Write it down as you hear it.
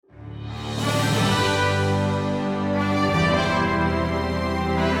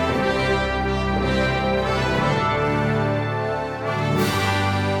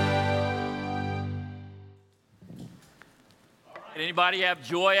Anybody have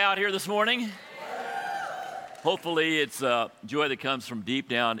joy out here this morning? Hopefully it's joy that comes from deep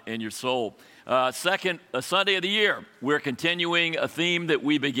down in your soul. Second Sunday of the year, we're continuing a theme that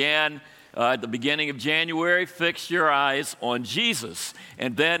we began at the beginning of January, Fix Your Eyes on Jesus.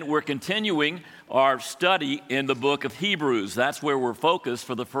 And then we're continuing our study in the book of Hebrews. That's where we're focused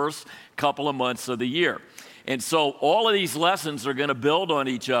for the first couple of months of the year. And so all of these lessons are going to build on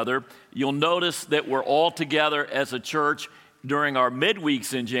each other. You'll notice that we're all together as a church during our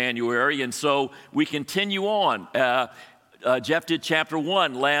midweeks in January, and so we continue on. Jeff did chapter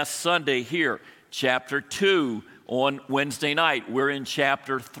 1 last Sunday here, chapter 2 on Wednesday night. We're in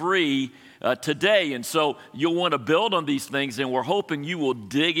chapter 3 today, and so you'll want to build on these things, and we're hoping you will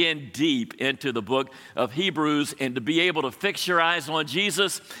dig in deep into the book of Hebrews and to be able to fix your eyes on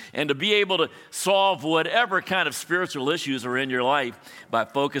Jesus and to be able to solve whatever kind of spiritual issues are in your life by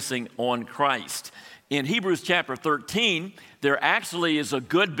focusing on Christ. In Hebrews chapter 13, there actually is a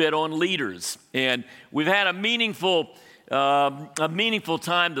good bit on leaders, and we've had a meaningful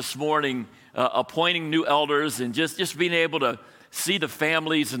time this morning appointing new elders and just being able to see the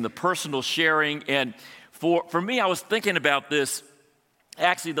families and the personal sharing. And for me, I was thinking about this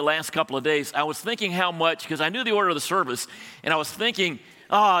actually the last couple of days. I was thinking how much, because I knew the order of the service, and I was thinking,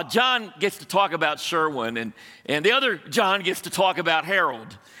 John gets to talk about Sherwin, and the other John gets to talk about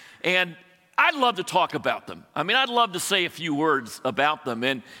Harold. And I'd love to talk about them. I mean, I'd love to say a few words about them,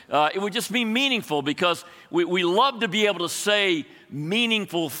 and it would just be meaningful because we love to be able to say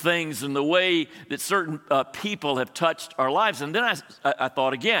meaningful things in the way that certain people have touched our lives. And then I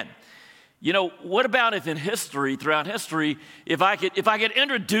thought again, you know, what about if in history, throughout history, if I could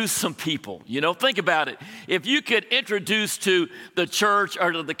introduce some people, you know, think about it. If you could introduce to the church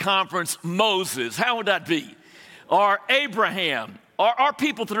or to the conference Moses, how would that be? Or Abraham? Are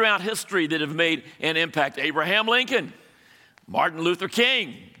people throughout history that have made an impact? Abraham Lincoln, Martin Luther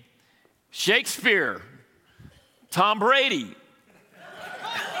King, Shakespeare, Tom Brady.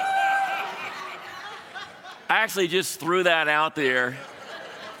 I actually just threw that out there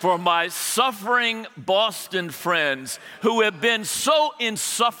for my suffering Boston friends who have been so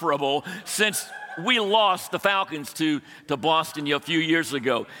insufferable since we lost the Falcons to Boston a few years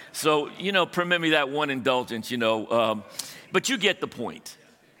ago. So, you know, permit me that one indulgence, you know. But you get the point.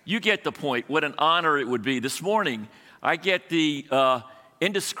 You get the point. What an honor it would be. This morning, I get the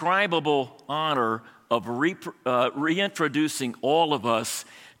indescribable honor of reintroducing all of us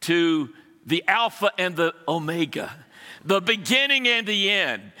to the Alpha and the Omega, the beginning and the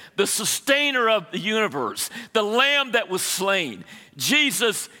end, the sustainer of the universe, the Lamb that was slain,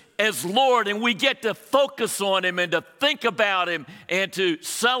 Jesus as Lord, and we get to focus on him and to think about him and to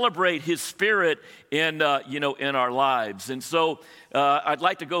celebrate his spirit in our lives. And so I'd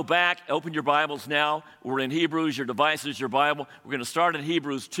like to go back, open your Bibles now. We're in Hebrews, your device is your Bible. We're going to start in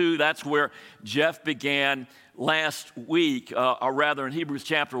Hebrews 2. That's where Jeff began last week, or rather in Hebrews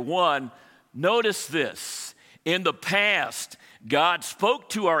chapter 1. Notice this. In the past, God spoke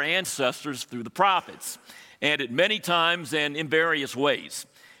to our ancestors through the prophets, and at many times and in various ways.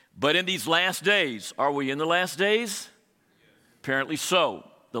 But in these last days, are we in the last days? Apparently so.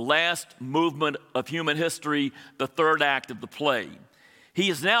 The last movement of human history, the third act of the play. He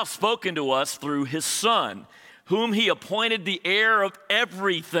has now spoken to us through his Son, whom he appointed the heir of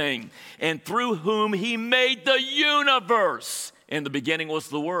everything, and through whom he made the universe. In the beginning was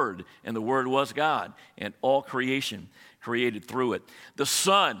the Word, and the Word was God, and all creation created through it. The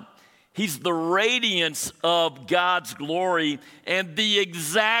Son, he's the radiance of God's glory and the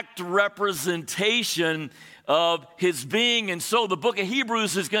exact representation of his being. And so the book of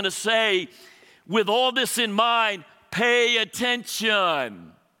Hebrews is going to say, with all this in mind, pay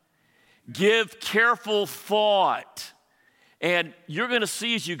attention, give careful thought. And you're going to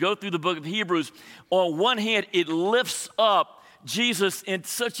see as you go through the book of Hebrews, on one hand, it lifts up Jesus in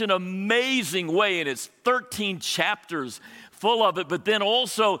such an amazing way, and it's 13 chapters full of it, but then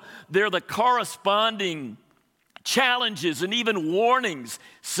also there are the corresponding challenges and even warnings.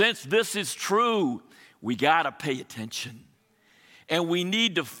 Since this is true, we got to pay attention. And we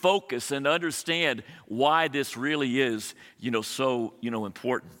need to focus and understand why this really is, so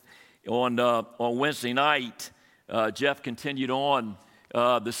important. On Wednesday night, Jeff continued on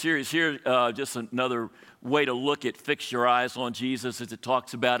the series here, just another way to look at fix your eyes on Jesus, as it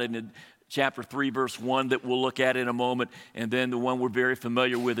talks about it in chapter 3, verse 1 that we'll look at in a moment, and then the one we're very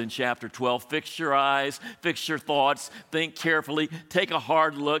familiar with in chapter 12. Fix your eyes, fix your thoughts, think carefully, take a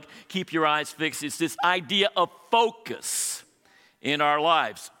hard look, keep your eyes fixed. It's this idea of focus in our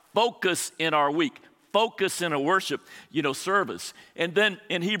lives, focus in our week, focus in a worship, service. And then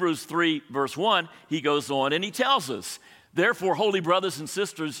in Hebrews 3, verse 1, he goes on and he tells us Therefore, holy brothers and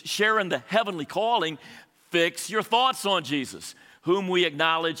sisters, sharing the heavenly calling, fix your thoughts on Jesus, whom we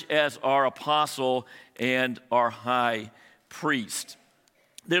acknowledge as our apostle and our high priest.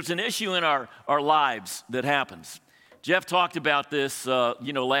 There's an issue in our lives that happens. Jeff talked about this,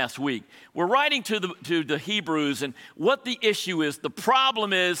 last week. We're writing to the Hebrews, and what the issue is, the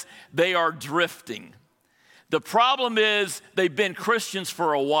problem is they are drifting. The problem is they've been Christians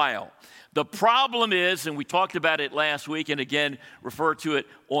for a while. The problem is, and we talked about it last week and again referred to it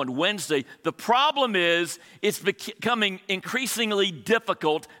on Wednesday, the problem is it's becoming increasingly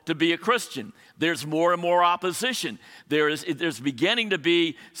difficult to be a Christian. There's more and more opposition. There's beginning to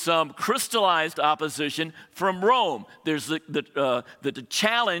be some crystallized opposition from Rome. There's the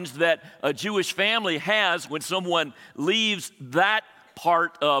challenge that a Jewish family has when someone leaves that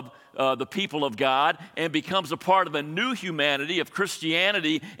part of the people of God and becomes a part of a new humanity of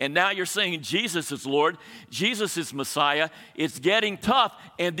Christianity, and now you're saying Jesus is Lord, Jesus is Messiah. It's getting tough,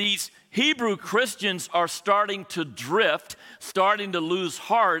 and these Hebrew Christians are starting to drift, starting to lose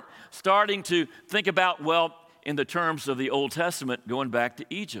heart, starting to think about, well, in the terms of the Old Testament, going back to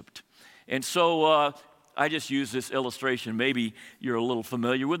Egypt. And so I just use this illustration. Maybe you're a little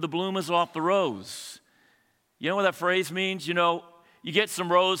familiar with the bloom is off the rose. You know what that phrase means? You get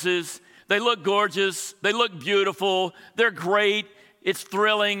some roses, they look gorgeous, they look beautiful, they're great, it's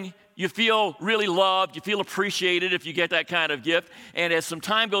thrilling, you feel really loved, you feel appreciated if you get that kind of gift, and as some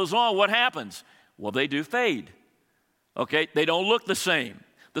time goes on, what happens? Well, they do fade, okay? They don't look the same.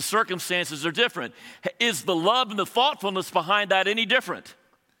 The circumstances are different. Is the love and the thoughtfulness behind that any different?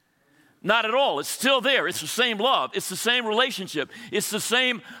 Not at all. It's still there. It's the same love. It's the same relationship. It's the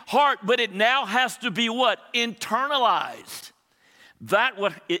same heart, but it now has to be what? Internalized. That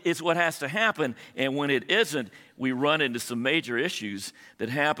is what has to happen, and when it isn't, we run into some major issues that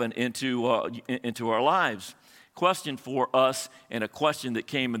happen into our lives. Question for us, and a question that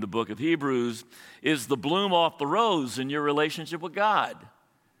came in the book of Hebrews, is the bloom off the rose in your relationship with God?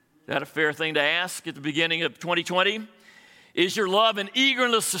 Is that a fair thing to ask at the beginning of 2020? Is your love and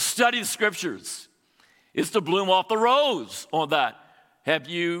eagerness to study the Scriptures? Is the bloom off the rose on that? Have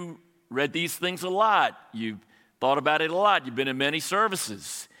you read these things a lot? You've thought about it a lot. You've been in many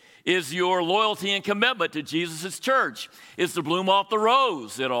services. Is your loyalty and commitment to Jesus' church? Is the bloom off the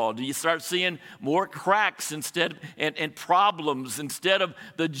rose at all? Do you start seeing more cracks and problems instead of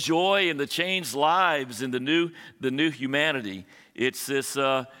the joy and the changed lives and the new humanity? It's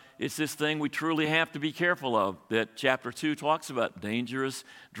this thing we truly have to be careful of that chapter 2 talks about, dangerous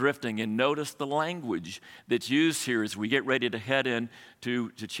drifting. And notice the language that's used here as we get ready to head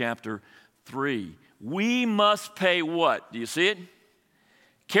into chapter 3. We must pay what? Do you see it?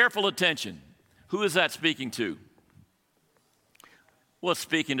 Careful attention. Who is that speaking to? Well, it's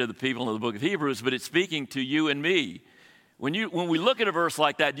speaking to the people in the book of Hebrews, but it's speaking to you and me. When we look at a verse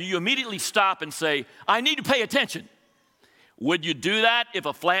like that, do you immediately stop and say, I need to pay attention? Would you do that if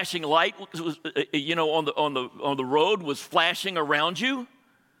a flashing light was, on the road was flashing around you?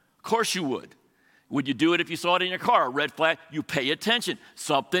 Of course you would. Would you do it if you saw it in your car? A red flag, you pay attention.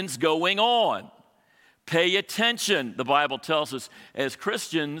 Something's going on. Pay attention, the Bible tells us, as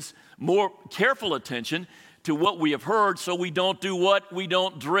Christians, more careful attention to what we have heard so we don't do what? We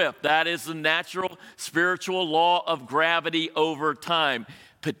don't drift. That is the natural spiritual law of gravity over time,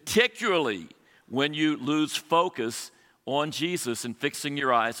 particularly when you lose focus on Jesus and fixing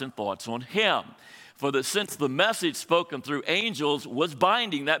your eyes and thoughts on Him. Since the message spoken through angels was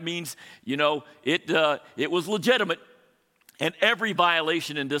binding, that means, it was legitimate, and every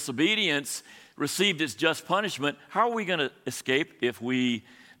violation and disobedience received its just punishment. How are we going to escape if we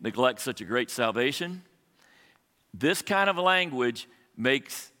neglect such a great salvation? This kind of language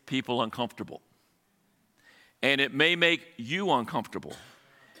makes people uncomfortable. And it may make you uncomfortable.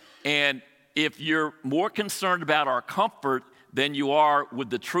 And if you're more concerned about our comfort than you are with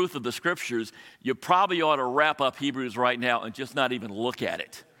the truth of the Scriptures, you probably ought to wrap up Hebrews right now and just not even look at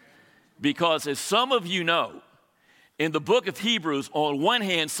it. Because as some of you know, in the book of Hebrews, on one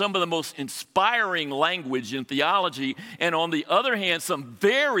hand, some of the most inspiring language in theology, and on the other hand, some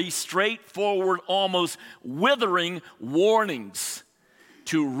very straightforward, almost withering warnings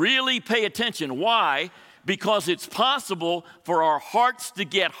to really pay attention. Why? Because it's possible for our hearts to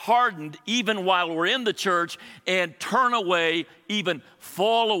get hardened even while we're in the church and turn away, even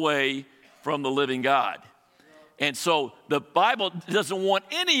fall away from the living God. And so the Bible doesn't want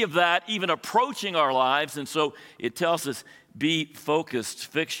any of that even approaching our lives. And so it tells us, be focused,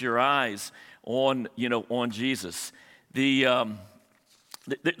 fix your eyes on Jesus. There's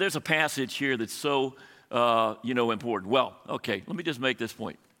a passage here that's so, important. Well, okay, let me just make this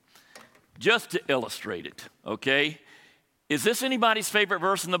point. Just to illustrate it, okay? Is this anybody's favorite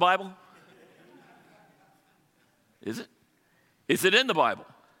verse in the Bible? Is it? Is it in the Bible?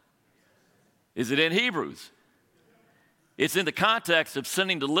 Is it in Hebrews? It's in the context of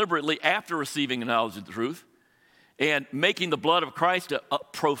sinning deliberately after receiving the knowledge of the truth and making the blood of Christ a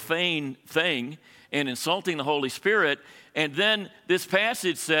profane thing and insulting the Holy Spirit. And then this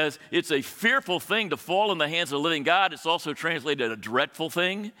passage says it's a fearful thing to fall in the hands of the living God. It's also translated a dreadful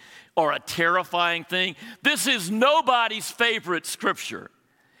thing or a terrifying thing. This is nobody's favorite scripture.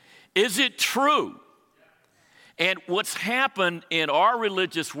 Is it true? And what's happened in our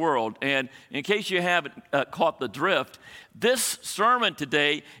religious world, and in case you haven't caught the drift, this sermon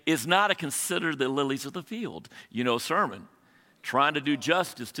today is not a consider the lilies of the field, sermon. Trying to do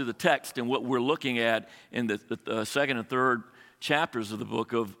justice to the text and what we're looking at in the second and third chapters of the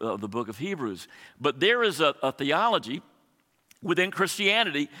book of Hebrews. But there is a theology within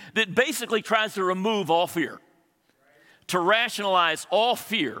Christianity that basically tries to remove all fear, to rationalize all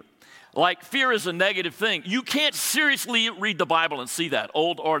fear. Like fear is a negative thing. You can't seriously read the Bible and see that,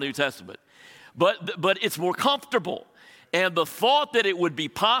 Old or New Testament. But it's more comfortable. And the thought that it would be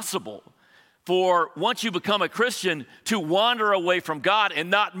possible for once you become a Christian to wander away from God and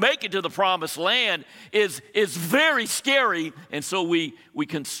not make it to the promised land is very scary. And so we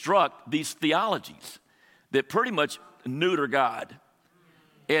construct these theologies that pretty much neuter God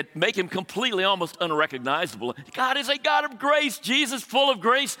and make him completely almost unrecognizable. God is a God of grace. Jesus full of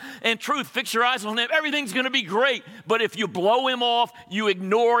grace and truth. Fix your eyes on him. Everything's going to be great. But if you blow him off, you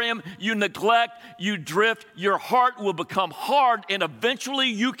ignore him, you neglect, you drift, your heart will become hard, and eventually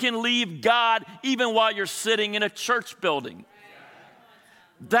you can leave God even while you're sitting in a church building.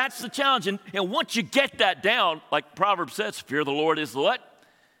 That's the challenge. And once you get that down, like Proverbs says, fear of the Lord is the what?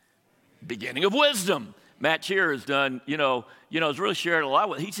 Beginning of wisdom. Matt Cheer has done, has really shared a lot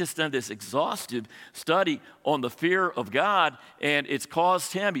with. He's just done this exhaustive study on the fear of God, and it's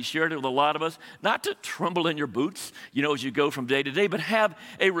caused him, he shared it with a lot of us, not to tremble in your boots, as you go from day to day, but have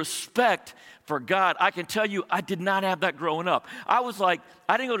a respect for God. I can tell you, I did not have that growing up. I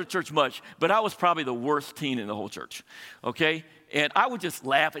didn't go to church much, but I was probably the worst teen in the whole church, okay? And I would just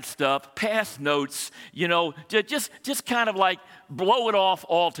laugh at stuff, pass notes, just kind of like blow it off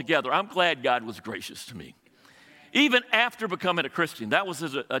altogether. I'm glad God was gracious to me. Even after becoming a Christian, that was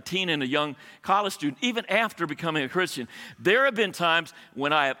as a teen and a young college student, even after becoming a Christian, there have been times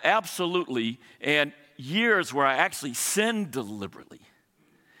when I have absolutely, and years where I actually sinned deliberately.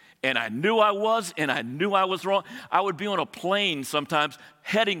 And I knew I was, and I knew I was wrong. I would be on a plane sometimes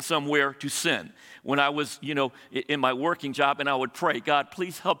heading somewhere to sin when I was, in my working job, and I would pray, God,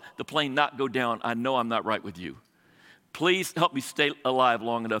 please help the plane not go down. I know I'm not right with you. Please help me stay alive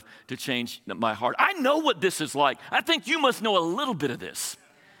long enough to change my heart. I know what this is like. I think you must know a little bit of this,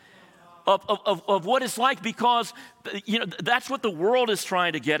 of what it's like, because that's what the world is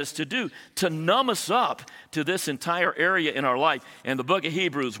trying to get us to do, to numb us up to this entire area in our life. And the book of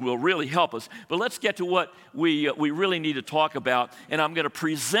Hebrews will really help us. But let's get to what we really need to talk about. And I'm going to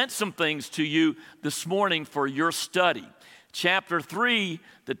present some things to you this morning for your study. Chapter 3,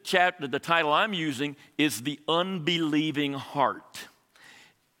 the title I'm using is The Unbelieving Heart.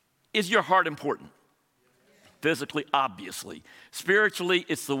 Is your heart important? Physically, obviously. Spiritually,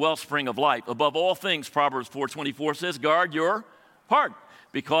 it's the wellspring of life. Above all things, Proverbs 4:24 says, guard your heart,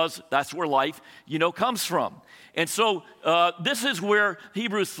 because that's where life, comes from. And so this is where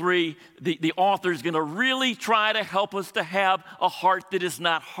Hebrews 3, the author is going to really try to help us to have a heart that is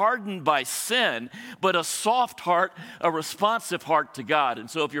not hardened by sin, but a soft heart, a responsive heart to God. And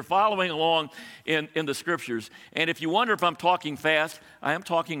so if you're following along in the scriptures, and if you wonder if I'm talking fast, I am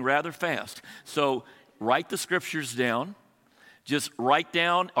talking rather fast. So write the scriptures down. Just write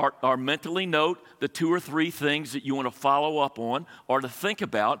down or mentally note the 2 or 3 things that you want to follow up on or to think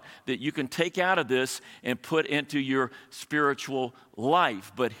about that you can take out of this and put into your spiritual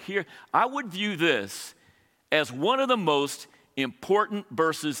life. But here, I would view this as one of the most important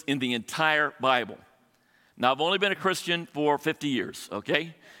verses in the entire Bible. Now, I've only been a Christian for 50 years,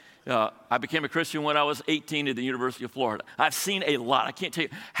 okay? I became a Christian when I was 18 at the University of Florida. I've seen a lot. I can't tell you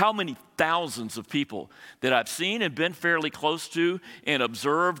how many thousands of people that I've seen and been fairly close to and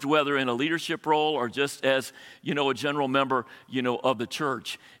observed, whether in a leadership role or just as, a general member, of the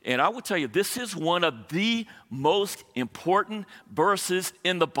church. And I will tell you, this is one of the most important verses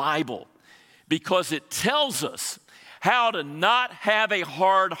in the Bible because it tells us how to not have a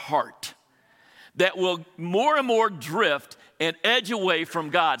hard heart that will more and more drift and edge away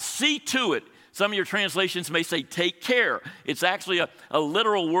from God. See to it. Some of your translations may say take care. It's actually a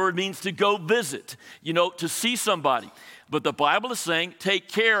literal word, means to go visit, to see somebody. But the Bible is saying take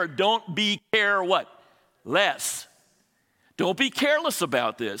care, don't be care what? Less. Don't be careless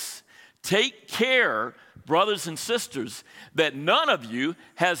about this. Take care, brothers and sisters, that none of you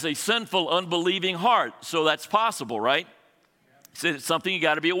has a sinful, unbelieving heart. So that's possible, right? So it's something you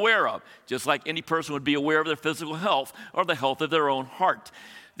got to be aware of, just like any person would be aware of their physical health or the health of their own heart.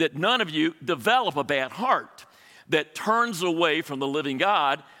 That none of you develop a bad heart that turns away from the living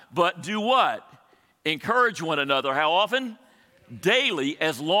God, but do what? Encourage one another. How often? Daily,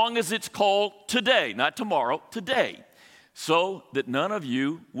 as long as it's called today, not tomorrow, today, so that none of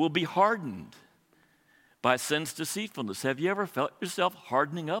you will be hardened by sin's deceitfulness. Have you ever felt yourself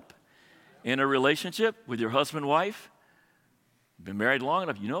hardening up in a relationship with your husband, wife? You've been married long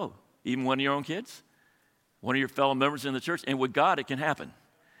enough, you know, even one of your own kids, one of your fellow members in the church, and with God it can happen.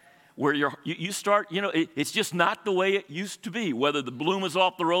 Where you start, it's just not the way it used to be. Whether the bloom is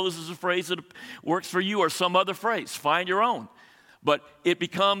off the rose is a phrase that works for you or some other phrase, find your own. But it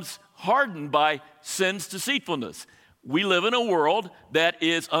becomes hardened by sin's deceitfulness. We live in a world that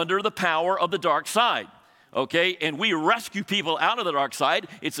is under the power of the dark side. Okay, and we rescue people out of the dark side.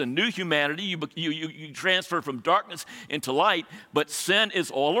 It's a new humanity. You transfer from darkness into light, but sin is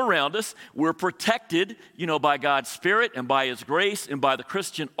all around us. We're protected, by God's Spirit and by His grace and by the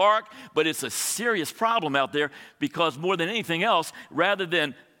Christian ark, but it's a serious problem out there because more than anything else, rather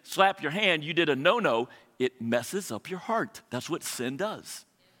than slap your hand, you did a no-no, it messes up your heart. That's what sin does.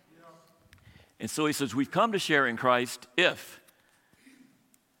 And so he says, we've come to share in Christ if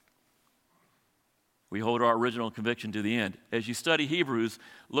we hold our original conviction to the end. As you study Hebrews,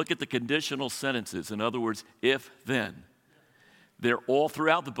 look at the conditional sentences. In other words, if, then. They're all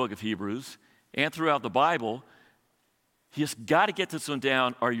throughout the book of Hebrews and throughout the Bible. You just got to get this one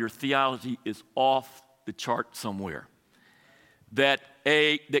down or your theology is off the chart somewhere. That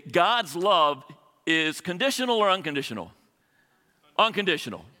God's love is conditional or unconditional?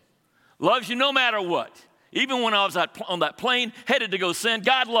 Unconditional. Loves you no matter what. Even when I was on that plane headed to go sin,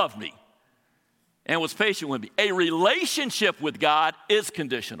 God loved me and was patient with me. A relationship with God is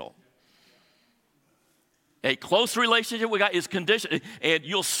conditional. A close relationship with God is conditional. And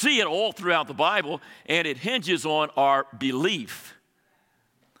you'll see it all throughout the Bible, and it hinges on our belief.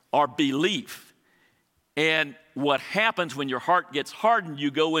 Our belief. And what happens when your heart gets hardened, you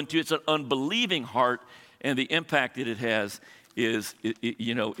go into it's an unbelieving heart, and the impact that it has is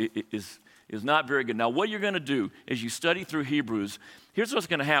not very good. Now, what you're going to do as you study through Hebrews, here's what's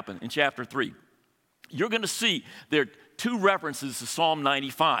going to happen in chapter 3. You're going to see there are two references to Psalm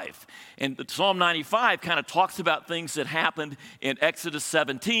 95. And Psalm 95 kind of talks about things that happened in Exodus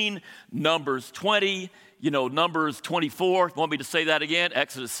 17, Numbers 20, Numbers 24. Want me to say that again?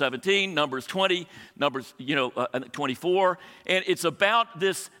 Exodus 17, Numbers 20, Numbers 24. And it's about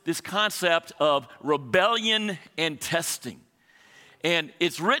this concept of rebellion and testing. And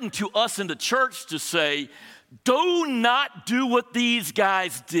it's written to us in the church to say, do not do what these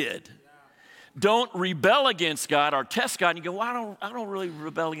guys did. Don't rebel against God or test God. And you go, well, I don't really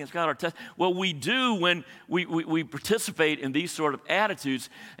rebel against God or test. Well, we do when we participate in these sort of attitudes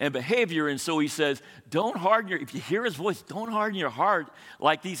and behavior. And so he says, if you hear his voice, don't harden your heart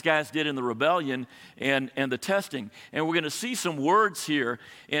like these guys did in the rebellion and the testing. And we're going to see some words here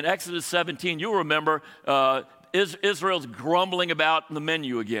in Exodus 17. You'll remember Israel's grumbling about the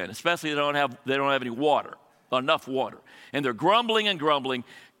menu again, especially they don't have any water, enough water. And they're grumbling and grumbling.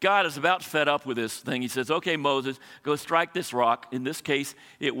 God is about fed up with this thing. He says, okay, Moses, go strike this rock. In this case,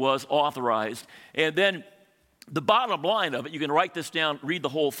 it was authorized. And then the bottom line of it, you can write this down, read the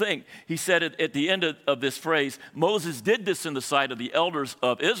whole thing. He said at the end of this phrase, Moses did this in the sight of the elders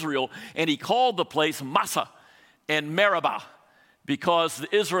of Israel, and he called the place Massah and Meribah because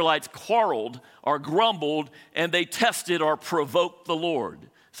the Israelites quarreled or grumbled, and they tested or provoked the Lord.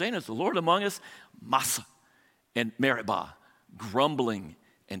 Saying, is the Lord among us? Massah and Meribah, grumbling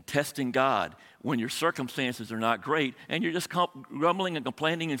and testing God when your circumstances are not great and you're just grumbling and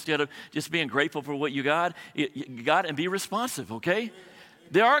complaining instead of just being grateful for what you got and be responsive, okay?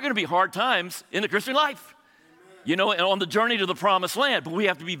 There are going to be hard times in the Christian life, and on the journey to the promised land, but we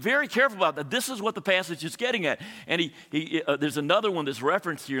have to be very careful about that. This is what the passage is getting at. And there's another one that's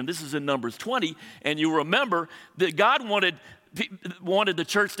referenced here, and this is in Numbers 20, and you remember that God wanted the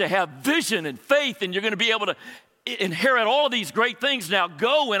church to have vision and faith, and you're going to be able to inherit all of these great things. Now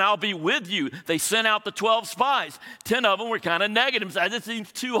go and I'll be with you. They sent out the 12 spies. 10 of them were kind of negative. This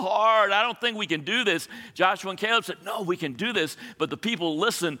seems too hard. I don't think we can do this. Joshua and Caleb said, no, we can do this. But the people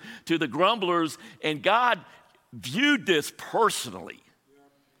listened to the grumblers, and God viewed this personally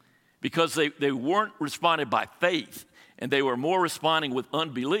because they weren't responded by faith and they were more responding with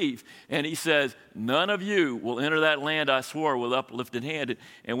unbelief. And he says, none of you will enter that land I swore with uplifted hand.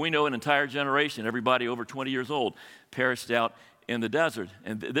 And we know an entire generation, everybody over 20 years old, perished out in the desert.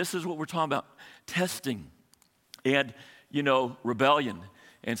 And this is what we're talking about, testing and, rebellion.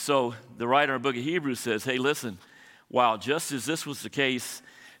 And so the writer of the book of Hebrews says, hey, listen, wow, just as this was the case,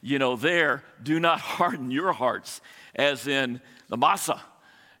 there, do not harden your hearts, as in the Massa,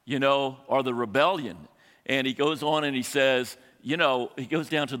 or the rebellion. And he goes on and he says, he goes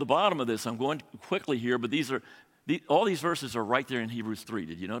down to the bottom of this. I'm going quickly here, but all these verses are right there in Hebrews 3.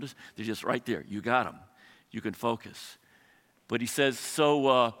 Did you notice? They're just right there. You got them. You can focus. But he says,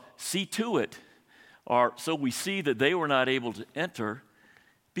 so see to it, or so we see that they were not able to enter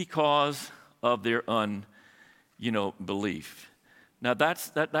because of their belief. Now that's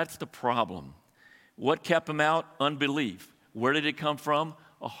the problem. What kept them out? Unbelief. Where did it come from?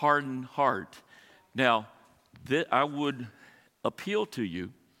 A hardened heart. Now, I would appeal to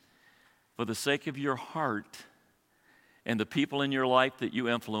you, for the sake of your heart and the people in your life that you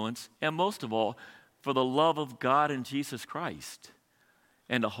influence, and most of all, for the love of God and Jesus Christ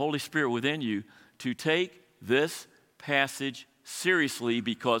and the Holy Spirit within you, to take this passage seriously,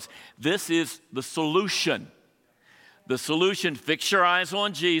 because this is the solution. The solution: fix your eyes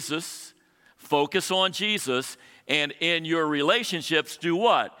on Jesus, focus on Jesus, and in your relationships, do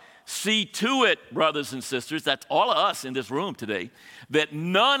what? See to it, brothers and sisters, that's all of us in this room today, that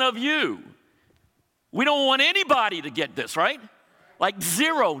none of you, we don't want anybody to get this, right? Like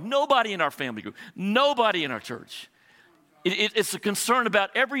zero, nobody in our family group, nobody in our church. It's a concern about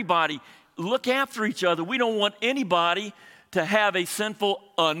everybody. Look after each other. We don't want anybody to have a sinful,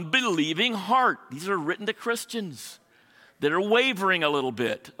 unbelieving heart. These are written to Christians that are wavering a little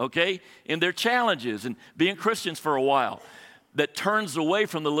bit, okay, in their challenges and being Christians for a while, that turns away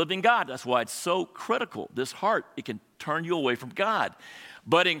from the living God. That's why it's so critical. This heart, it can turn you away from God.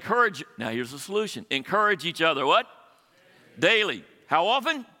 But encourage, now here's the solution. Encourage each other, what? Daily. How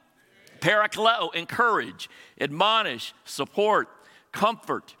often? Parakaleo, encourage, admonish, support,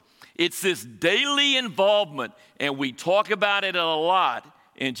 comfort. It's this daily involvement, and we talk about it a lot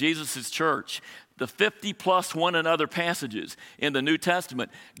in Jesus' church. The 50+ one another passages in the New Testament.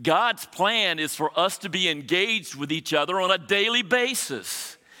 God's plan is for us to be engaged with each other on a daily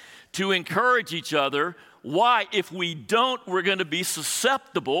basis, to encourage each other. Why? If we don't, we're going to be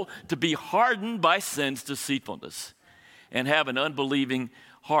susceptible to be hardened by sin's deceitfulness and have an unbelieving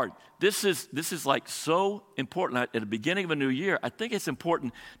heart. This is like so important. At the beginning of a new year, I think it's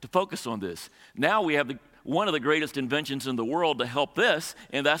important to focus on this. Now we have one of the greatest inventions in the world to help this,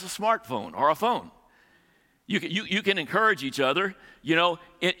 and that's a smartphone or a phone. You can encourage each other,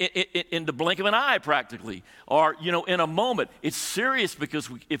 in the blink of an eye practically, or, in a moment. It's serious, because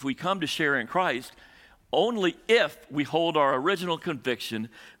if we come to share in Christ, only if we hold our original conviction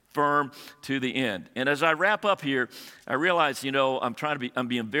firm to the end. And as I wrap up here, I realize, I'm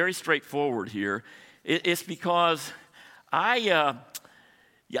being very straightforward here. It's because I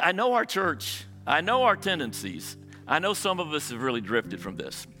know our church. I know our tendencies. I know some of us have really drifted from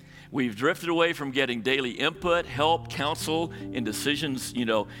this. We've drifted away from getting daily input, help, counsel in decisions,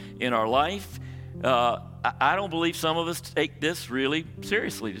 in our life. I don't believe some of us take this really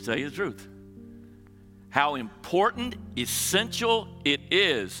seriously, to tell you the truth. How important, essential it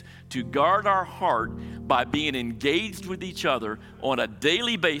is to guard our heart by being engaged with each other on a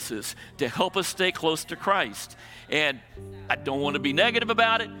daily basis to help us stay close to Christ. And I don't want to be negative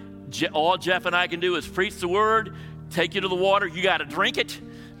about it. All Jeff and I can do is preach the word, take you to the water. You got to drink it.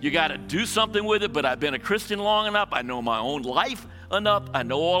 You got to do something with it. But I've been a Christian long enough. I know my own life enough. I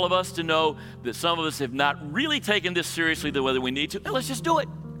know all of us to know that some of us have not really taken this seriously the way that we need to. And let's just do it.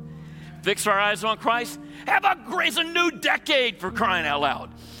 Fix our eyes on Christ. It's a new decade, for crying out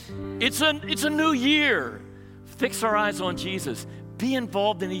loud. It's a new year. Fix our eyes on Jesus. Be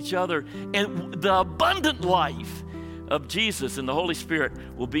involved in each other. And the abundant life of Jesus and the Holy Spirit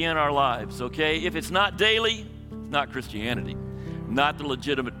will be in our lives, okay? If it's not daily, it's not Christianity, not the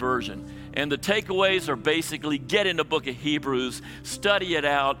legitimate version. And the takeaways are basically get in the book of Hebrews, study it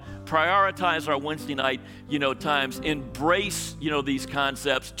out, prioritize our Wednesday night, times, embrace, these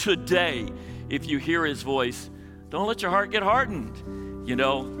concepts today. If you hear his voice, don't let your heart get hardened.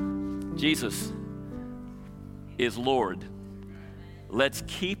 Jesus is Lord. Let's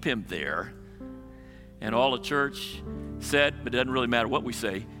keep him there. And all the church said, but it doesn't really matter what we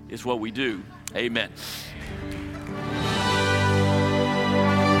say, it's what we do. Amen.